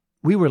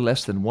We were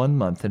less than 1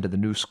 month into the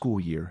new school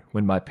year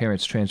when my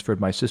parents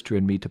transferred my sister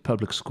and me to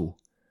public school.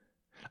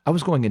 I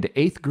was going into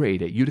 8th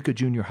grade at Utica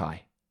Junior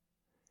High.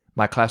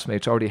 My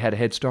classmates already had a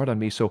head start on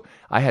me, so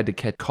I had to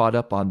get caught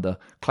up on the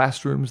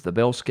classrooms, the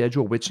bell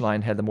schedule, which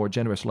line had the more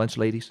generous lunch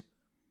ladies.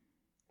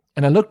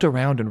 And I looked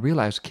around and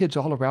realized kids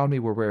all around me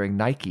were wearing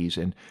Nikes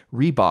and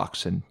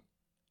Reeboks, and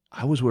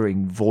I was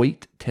wearing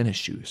Voit tennis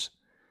shoes.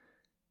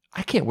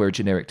 I can't wear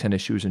generic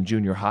tennis shoes in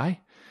junior high.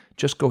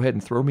 Just go ahead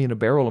and throw me in a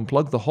barrel and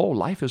plug the hole.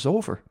 Life is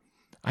over.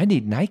 I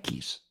need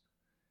Nikes.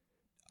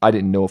 I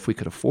didn't know if we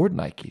could afford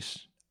Nikes.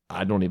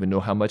 I don't even know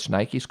how much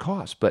Nikes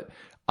cost, but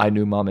I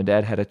knew Mom and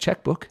Dad had a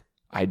checkbook.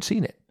 I'd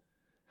seen it.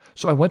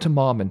 So I went to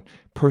Mom and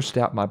pursed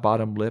out my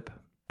bottom lip,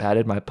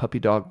 patted my puppy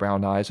dog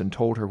brown eyes, and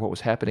told her what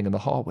was happening in the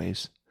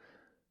hallways.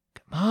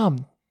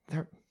 Mom,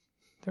 they're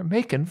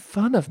making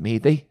fun of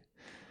me.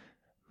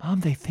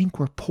 Mom, they think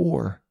we're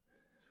poor.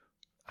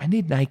 I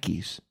need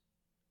Nikes.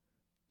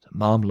 So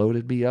Mom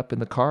loaded me up in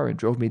the car and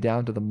drove me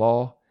down to the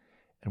mall,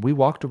 and we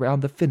walked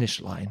around the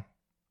finish line,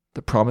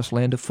 the promised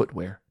land of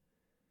footwear.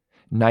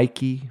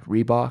 Nike,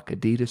 Reebok,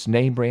 Adidas,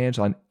 name brands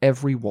on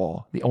every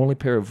wall. The only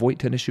pair of Voit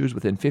tennis shoes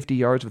within 50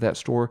 yards of that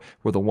store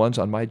were the ones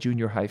on my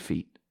junior high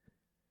feet.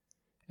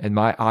 And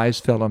my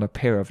eyes fell on a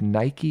pair of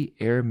Nike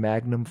Air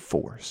Magnum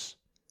Force.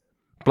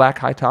 Black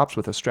high tops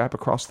with a strap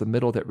across the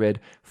middle that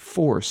read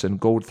Force and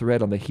gold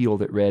thread on the heel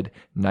that read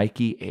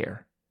Nike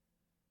Air.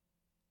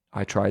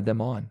 I tried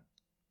them on.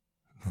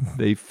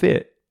 They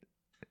fit.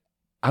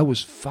 I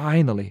was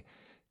finally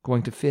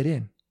going to fit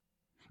in.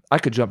 I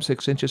could jump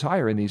 6 inches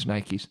higher in these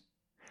Nikes.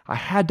 I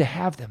had to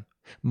have them.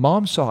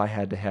 Mom saw I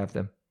had to have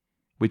them.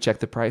 We checked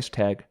the price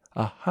tag,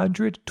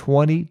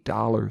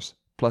 $120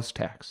 plus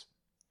tax.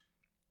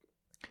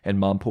 And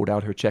Mom pulled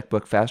out her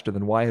checkbook faster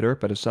than Wyatt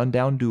Earp at a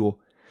sundown duel,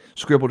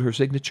 scribbled her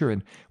signature,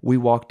 and we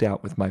walked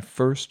out with my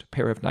first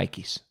pair of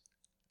Nikes.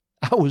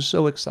 I was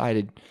so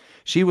excited.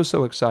 She was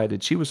so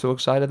excited. She was so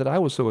excited that I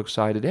was so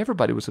excited.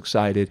 Everybody was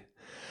excited.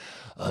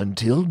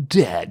 Until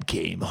Dad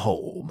came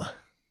home.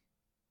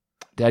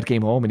 Dad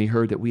came home and he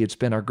heard that we had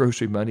spent our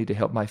grocery money to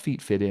help my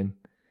feet fit in.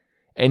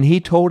 And he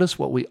told us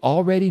what we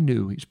already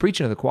knew. He's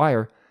preaching to the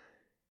choir.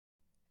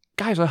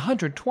 Guys,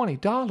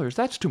 $120,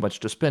 that's too much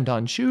to spend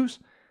on shoes.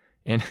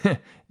 And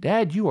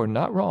Dad, you are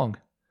not wrong.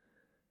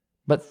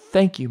 But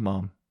thank you,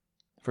 Mom,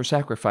 for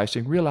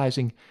sacrificing,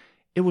 realizing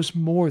it was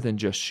more than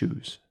just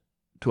shoes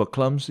to a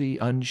clumsy,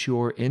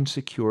 unsure,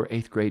 insecure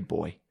 8th grade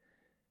boy.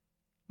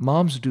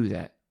 Moms do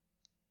that.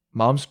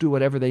 Moms do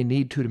whatever they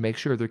need to make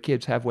sure their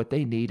kids have what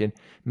they need and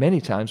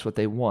many times what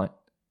they want.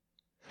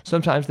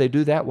 Sometimes they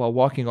do that while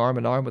walking arm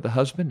in arm with a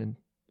husband, and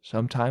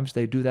sometimes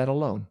they do that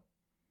alone.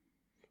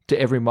 To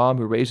every mom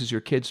who raises your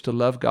kids to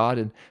love God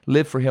and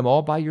live for Him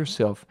all by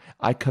yourself,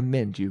 I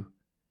commend you.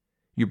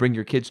 You bring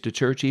your kids to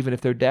church even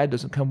if their dad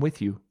doesn't come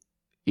with you,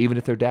 even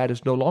if their dad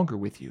is no longer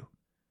with you.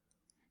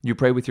 You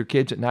pray with your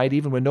kids at night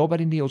even when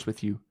nobody kneels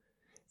with you.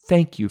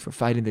 Thank you for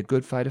fighting the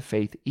good fight of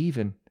faith,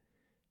 even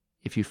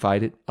if you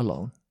fight it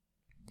alone.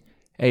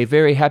 A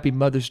very happy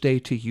Mother's Day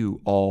to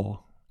you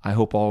all. I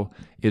hope all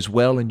is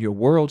well in your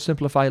world.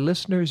 Simplify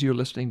listeners, you're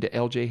listening to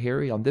L.J.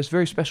 Harry on this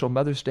very special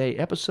Mother's Day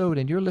episode,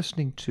 and you're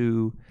listening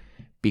to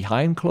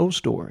Behind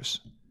Closed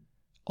Doors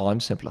on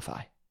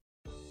Simplify.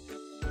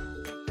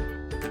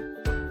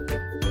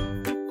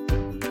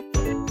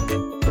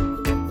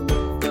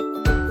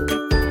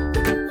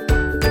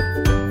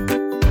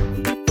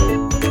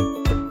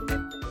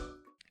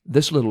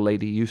 This little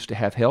lady used to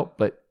have help,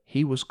 but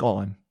he was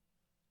gone.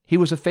 He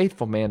was a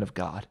faithful man of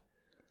God.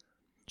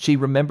 She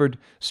remembered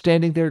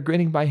standing there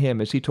grinning by him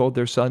as he told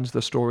their sons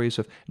the stories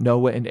of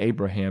Noah and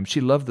Abraham.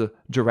 She loved the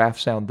giraffe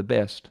sound the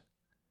best.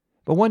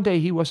 But one day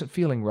he wasn't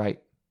feeling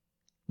right.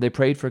 They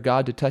prayed for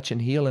God to touch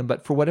and heal him,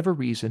 but for whatever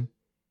reason,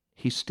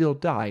 he still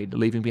died,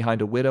 leaving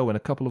behind a widow and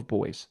a couple of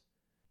boys.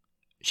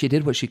 She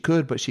did what she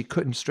could, but she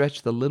couldn't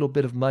stretch the little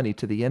bit of money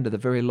to the end of the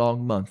very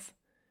long month.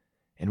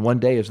 And one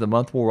day as the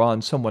month wore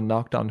on, someone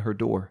knocked on her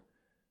door.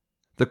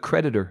 The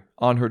creditor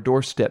on her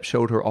doorstep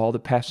showed her all the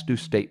past due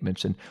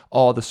statements and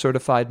all the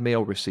certified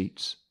mail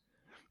receipts.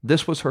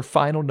 This was her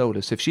final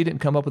notice. If she didn't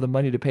come up with the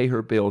money to pay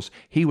her bills,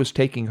 he was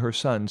taking her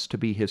sons to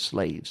be his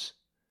slaves.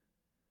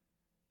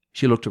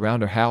 She looked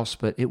around her house,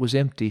 but it was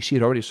empty. She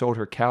had already sold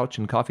her couch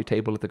and coffee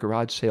table at the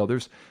garage sale.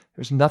 There's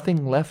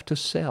nothing left to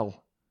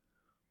sell.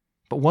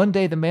 But one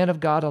day the man of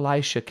God,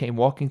 Elisha, came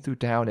walking through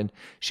town, and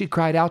she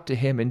cried out to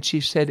him, and she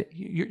said,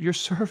 Your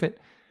servant,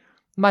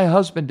 my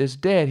husband is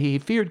dead. He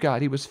feared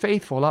God. He was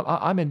faithful.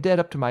 I'm in debt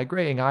up to my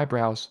graying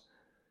eyebrows.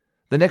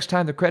 The next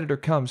time the creditor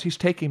comes, he's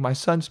taking my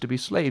sons to be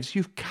slaves.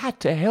 You've got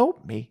to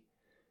help me.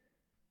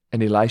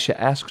 And Elisha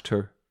asked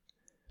her,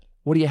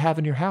 What do you have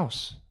in your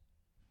house?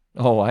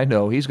 Oh, I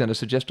know. He's going to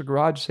suggest a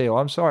garage sale.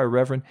 I'm sorry,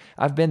 Reverend.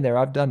 I've been there.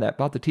 I've done that.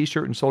 Bought the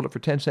T-shirt and sold it for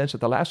 10 cents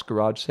at the last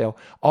garage sale.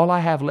 All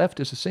I have left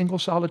is a single,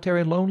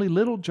 solitary, lonely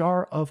little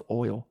jar of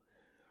oil.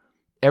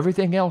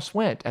 Everything else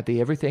went at the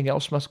everything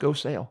else must go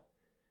sale.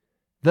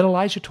 Then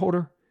Elijah told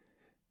her,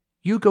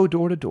 You go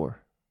door to door.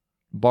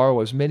 Borrow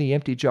as many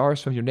empty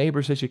jars from your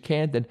neighbors as you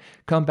can, then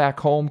come back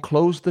home,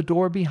 close the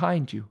door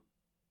behind you.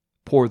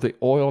 Pour the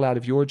oil out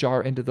of your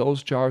jar into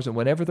those jars, and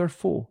whenever they're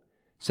full,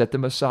 set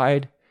them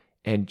aside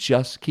and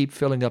just keep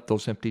filling up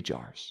those empty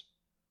jars.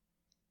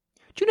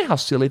 Do you know how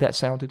silly that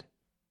sounded?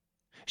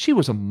 She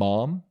was a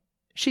mom.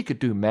 She could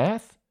do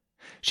math.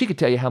 She could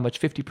tell you how much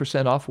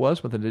 50% off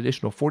was with an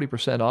additional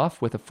 40%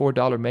 off with a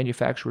 $4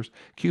 manufacturer's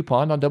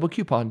coupon on double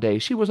coupon day.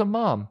 She was a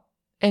mom.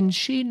 And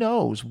she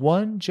knows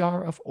one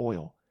jar of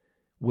oil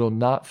will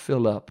not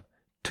fill up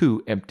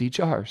 2 empty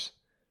jars.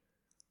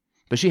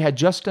 But she had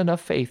just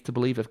enough faith to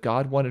believe if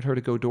God wanted her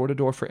to go door to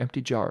door for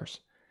empty jars,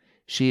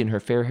 she and her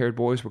fair-haired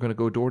boys were going to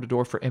go door to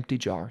door for empty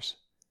jars.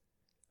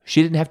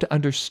 She didn't have to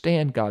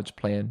understand God's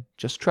plan,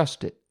 just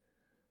trust it.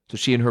 So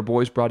she and her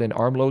boys brought in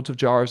armloads of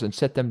jars and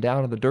set them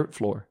down on the dirt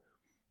floor.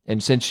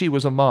 And since she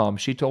was a mom,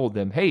 she told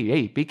them,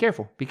 hey, be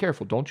careful,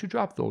 don't you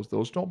drop those.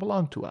 Those don't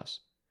belong to us.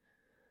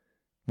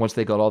 Once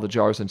they got all the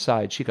jars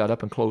inside, she got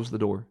up and closed the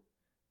door.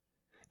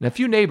 And a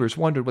few neighbors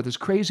wondered what this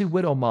crazy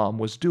widow mom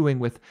was doing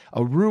with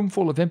a room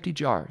full of empty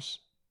jars.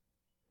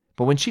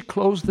 But when she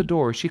closed the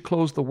door, she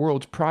closed the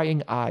world's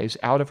prying eyes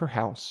out of her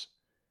house.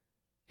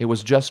 It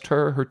was just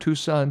her, her 2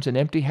 sons, an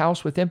empty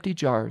house with empty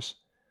jars,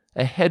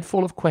 a head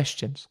full of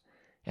questions,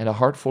 and a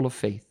heart full of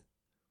faith.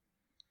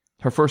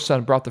 Her first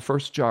son brought the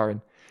first jar,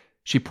 and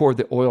she poured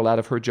the oil out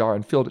of her jar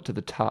and filled it to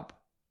the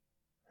top.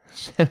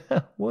 Said,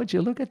 would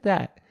you look at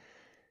that?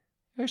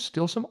 There's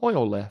still some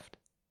oil left.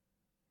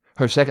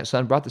 Her second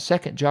son brought the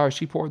second jar.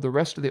 She poured the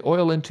rest of the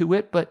oil into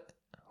it, but,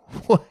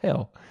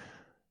 well,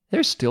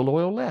 there's still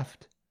oil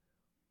left.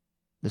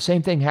 The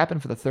same thing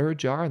happened for the third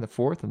jar, and the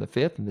fourth, and the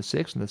fifth, and the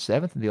sixth, and the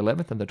seventh, and the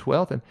 11th, and the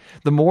 12th, and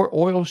the more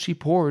oil she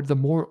poured, the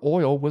more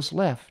oil was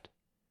left.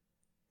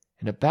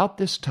 And about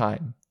this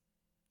time,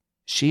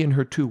 she and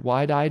her 2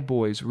 wide-eyed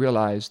boys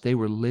realized they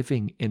were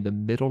living in the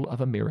middle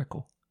of a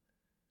miracle.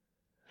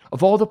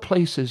 Of all the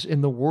places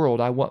in the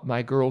world I want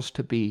my girls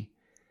to be,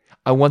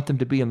 I want them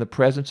to be in the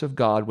presence of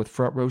God with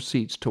front row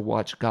seats to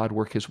watch God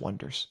work His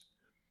wonders.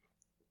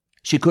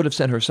 She could have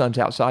sent her sons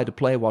outside to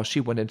play while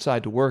she went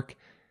inside to work.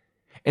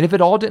 And if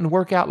it all didn't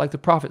work out like the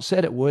prophet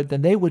said it would,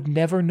 then they would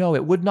never know.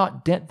 It would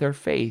not dent their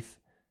faith.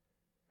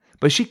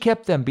 But she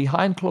kept them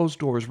behind closed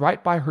doors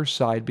right by her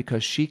side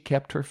because she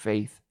kept her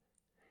faith.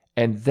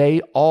 And they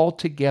all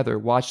together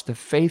watched the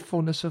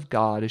faithfulness of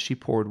God as she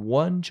poured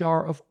 1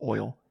 jar of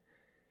oil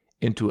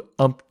into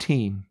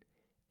umpteen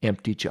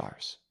empty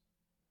jars.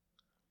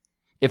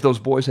 If those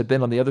boys had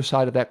been on the other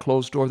side of that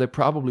closed door, they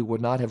probably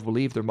would not have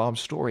believed their mom's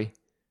story.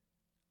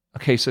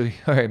 Okay, so,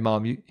 all right,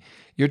 Mom,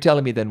 you're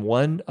telling me then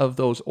one of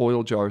those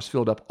oil jars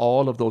filled up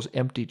all of those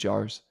empty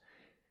jars.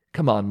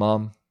 Come on,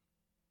 Mom.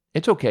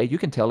 It's okay. You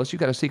can tell us. You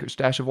got a secret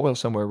stash of oil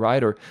somewhere,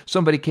 right? Or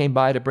somebody came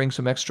by to bring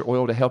some extra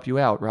oil to help you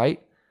out,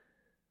 right?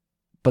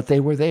 But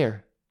they were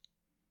there,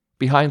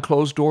 behind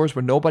closed doors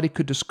where nobody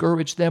could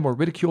discourage them or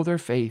ridicule their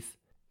faith,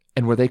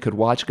 and where they could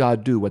watch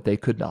God do what they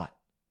could not.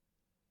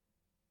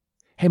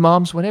 Hey,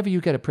 moms, whenever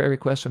you get a prayer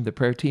request from the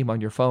prayer team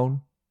on your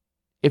phone,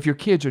 if your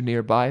kids are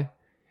nearby,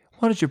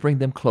 why don't you bring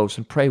them close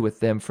and pray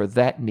with them for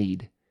that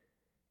need?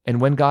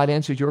 And when God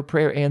answers your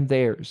prayer and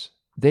theirs,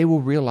 they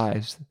will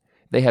realize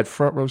they had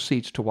front row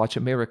seats to watch a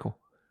miracle.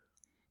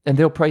 And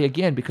they'll pray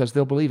again because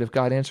they'll believe if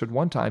God answered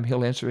one time,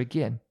 He'll answer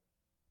again.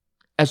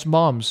 As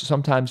moms,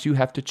 sometimes you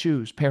have to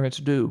choose. Parents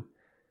do.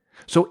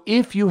 So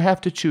if you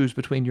have to choose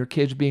between your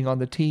kids being on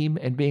the team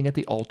and being at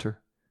the altar,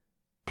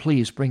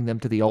 please bring them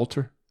to the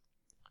altar.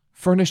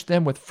 Furnish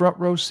them with front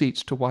row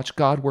seats to watch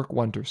God work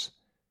wonders.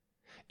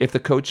 If the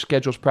coach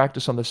schedules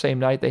practice on the same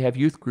night they have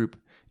youth group,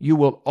 you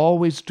will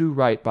always do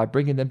right by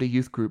bringing them to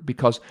youth group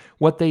because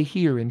what they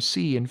hear and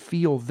see and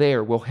feel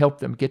there will help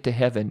them get to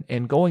heaven,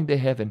 and going to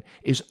heaven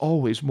is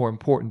always more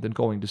important than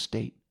going to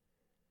state.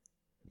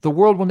 The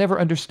world will never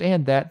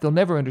understand that. They'll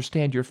never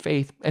understand your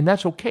faith, and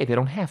that's okay. They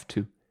don't have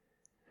to.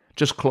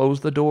 Just close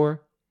the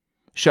door.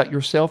 Shut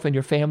yourself and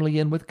your family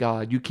in with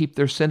God. You keep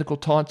their cynical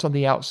taunts on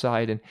the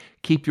outside and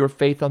keep your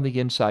faith on the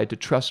inside to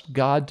trust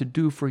God to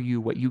do for you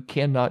what you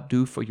cannot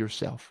do for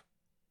yourself.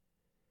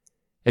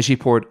 As she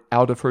poured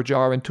out of her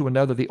jar into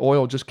another, the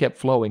oil just kept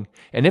flowing.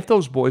 And if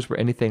those boys were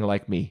anything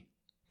like me,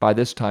 by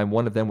this time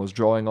one of them was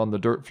drawing on the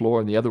dirt floor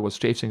and the other was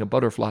chasing a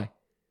butterfly.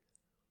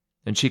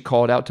 And she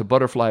called out to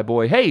Butterfly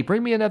Boy, "Hey,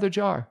 bring me another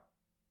jar."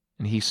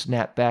 And he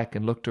snapped back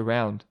and looked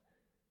around.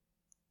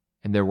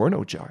 And there were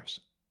no jars.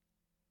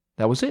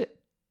 That was it.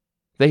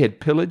 They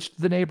had pillaged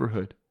the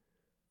neighborhood.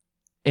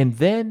 And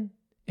then,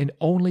 and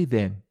only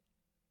then,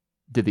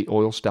 did the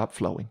oil stop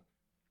flowing.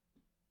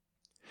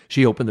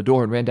 She opened the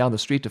door and ran down the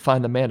street to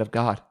find the man of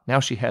God. Now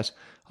she has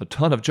a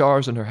ton of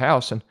jars in her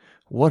house, and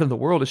what in the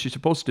world is she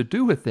supposed to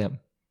do with them?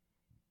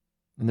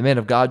 And the man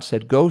of God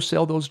said, "Go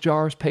sell those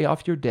jars, pay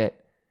off your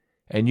debt,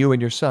 and you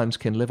and your sons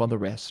can live on the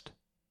rest."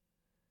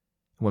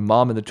 When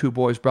Mom and the 2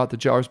 boys brought the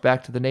jars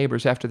back to the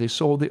neighbors after they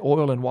sold the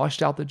oil and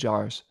washed out the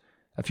jars,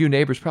 a few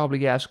neighbors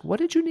probably asked, "What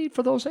did you need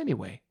for those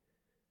anyway?"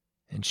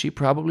 And she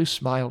probably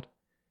smiled,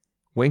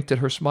 winked at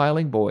her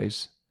smiling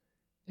boys,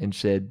 and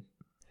said,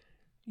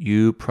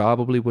 You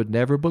probably would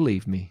never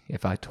believe me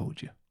if I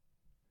told you.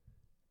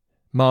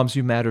 Moms,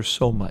 you matter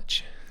so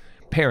much.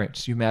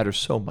 Parents, you matter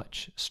so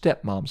much.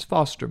 Stepmoms,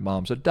 foster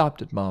moms,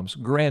 adopted moms,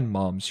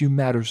 grandmoms, you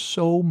matter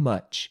so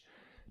much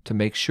to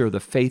make sure the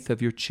faith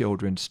of your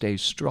children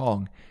stays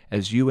strong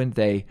as you and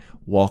they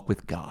walk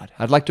with God.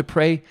 I'd like to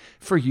pray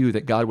for you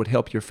that God would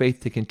help your faith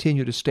to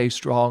continue to stay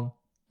strong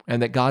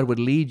and that God would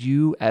lead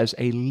you as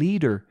a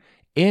leader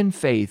in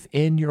faith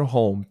in your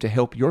home to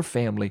help your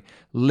family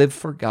live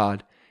for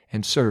God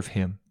and serve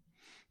Him.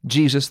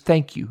 Jesus,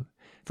 thank you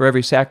for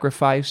every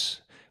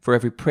sacrifice, for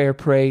every prayer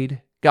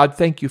prayed. God,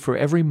 thank you for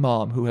every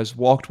mom who has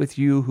walked with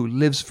you, who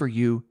lives for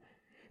you.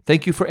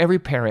 Thank you for every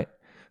parent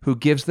who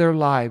gives their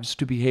lives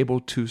to be able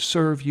to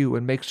serve you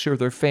and make sure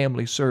their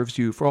family serves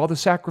you, for all the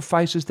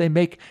sacrifices they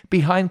make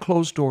behind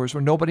closed doors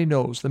where nobody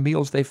knows, the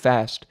meals they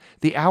fast,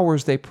 the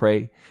hours they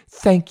pray.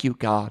 Thank you,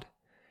 God.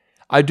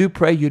 I do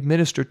pray you'd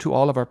minister to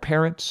all of our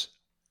parents,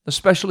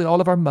 especially all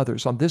of our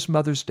mothers. On this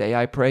Mother's Day,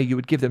 I pray you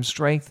would give them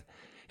strength.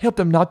 Help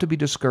them not to be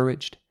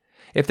discouraged.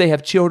 If they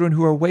have children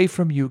who are away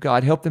from you,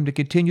 God, help them to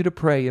continue to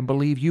pray and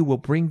believe you will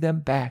bring them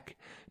back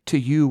to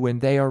you when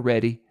they are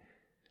ready.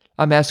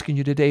 I'm asking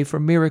you today for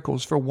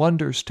miracles, for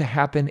wonders to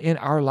happen in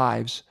our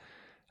lives.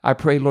 I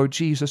pray, Lord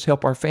Jesus,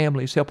 help our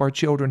families, help our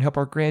children, help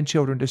our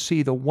grandchildren to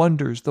see the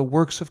wonders, the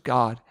works of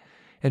God,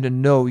 and to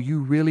know you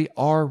really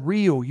are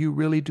real. You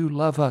really do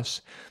love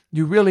us.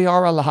 You really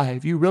are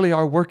alive. You really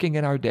are working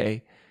in our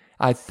day.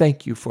 I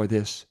thank you for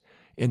this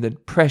in the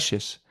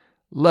precious,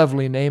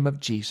 lovely name of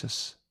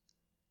Jesus.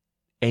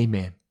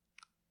 Amen.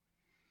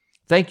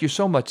 Thank you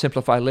so much,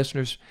 Simplify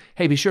listeners.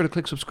 Hey, be sure to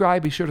click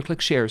subscribe. Be sure to click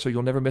share so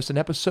you'll never miss an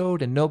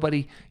episode, and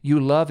nobody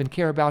you love and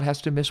care about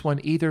has to miss one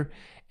either.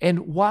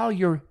 And while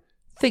you're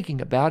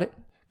thinking about it,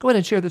 go ahead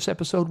and share this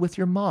episode with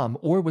your mom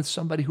or with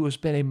somebody who has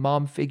been a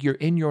mom figure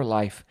in your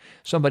life,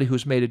 somebody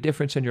who's made a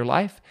difference in your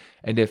life.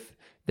 And if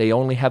they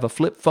only have a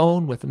flip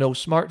phone with no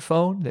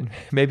smartphone, then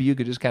maybe you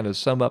could just kind of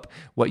sum up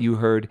what you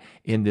heard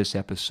in this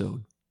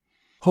episode.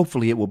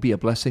 Hopefully it will be a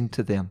blessing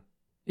to them.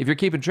 If you're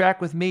keeping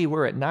track with me,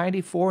 we're at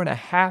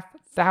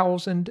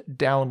 94,500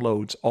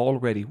 downloads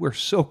already. We're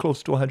so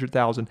close to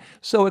 100,000.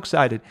 So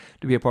excited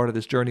to be a part of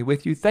this journey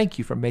with you. Thank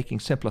you for making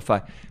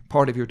Simplify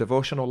part of your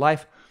devotional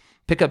life.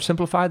 Pick up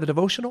Simplify the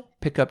Devotional.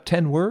 Pick up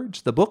 10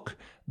 Words, the book.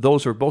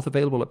 Those are both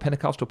available at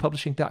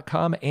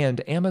PentecostalPublishing.com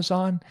and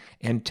Amazon.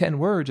 And 10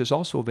 Words is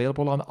also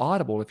available on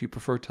Audible if you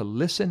prefer to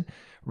listen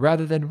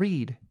rather than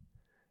read.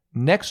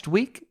 Next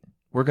week,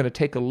 we're going to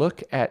take a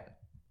look at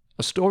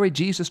a story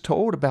Jesus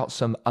told about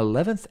some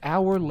 11th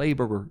hour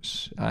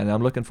laborers. And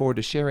I'm looking forward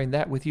to sharing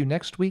that with you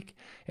next week.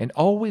 And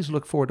always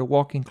look forward to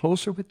walking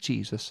closer with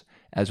Jesus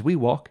as we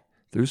walk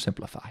through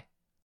Simplify.